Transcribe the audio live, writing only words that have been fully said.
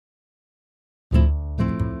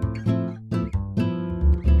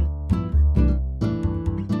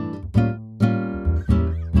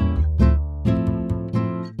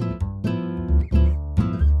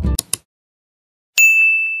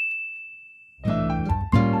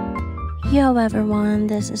Yo everyone,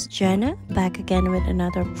 this is Jenna back again with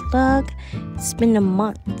another vlog. It's been a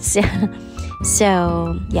month.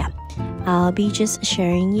 So yeah, I'll be just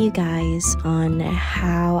sharing you guys on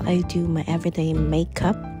how I do my everyday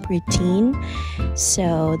makeup routine.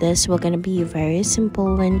 So this will gonna be very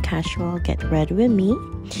simple and casual. Get ready with me.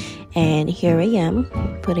 And here I am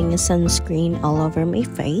putting a sunscreen all over my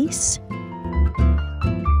face.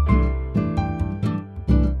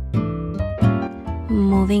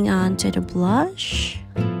 Moving on to the blush.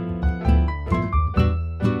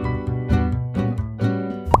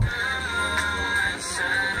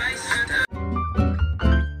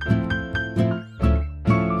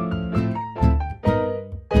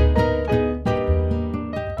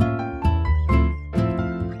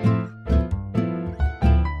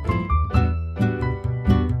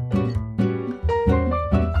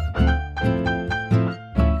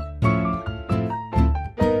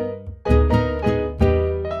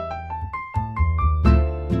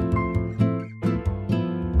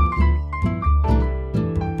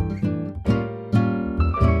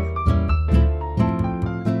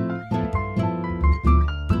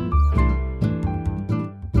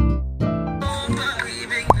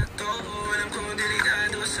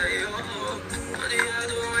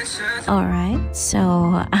 Alright,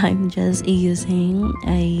 so I'm just using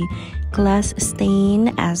a glass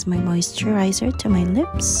stain as my moisturizer to my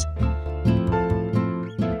lips.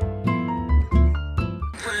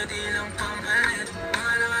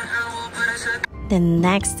 Then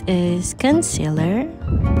next is concealer.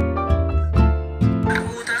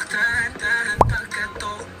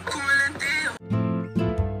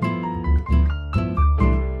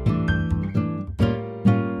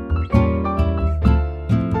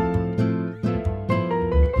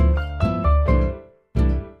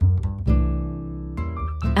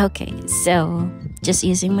 Okay, so just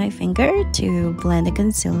using my finger to blend the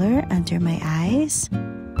concealer under my eyes.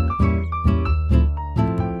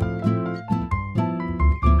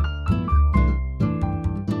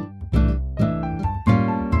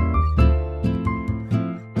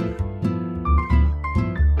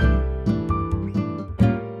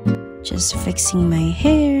 Just fixing my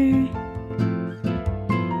hair.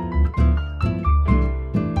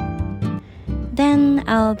 Then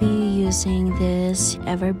I'll be using this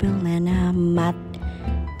Bilena matte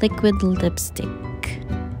liquid lipstick.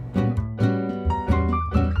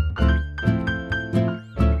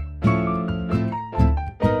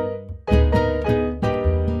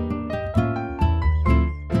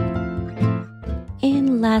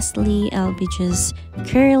 And lastly, I'll be just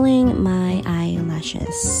curling my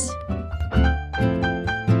eyelashes.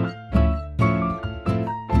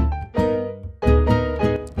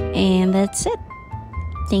 And that's it.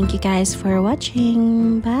 Thank you guys for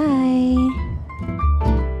watching. Bye.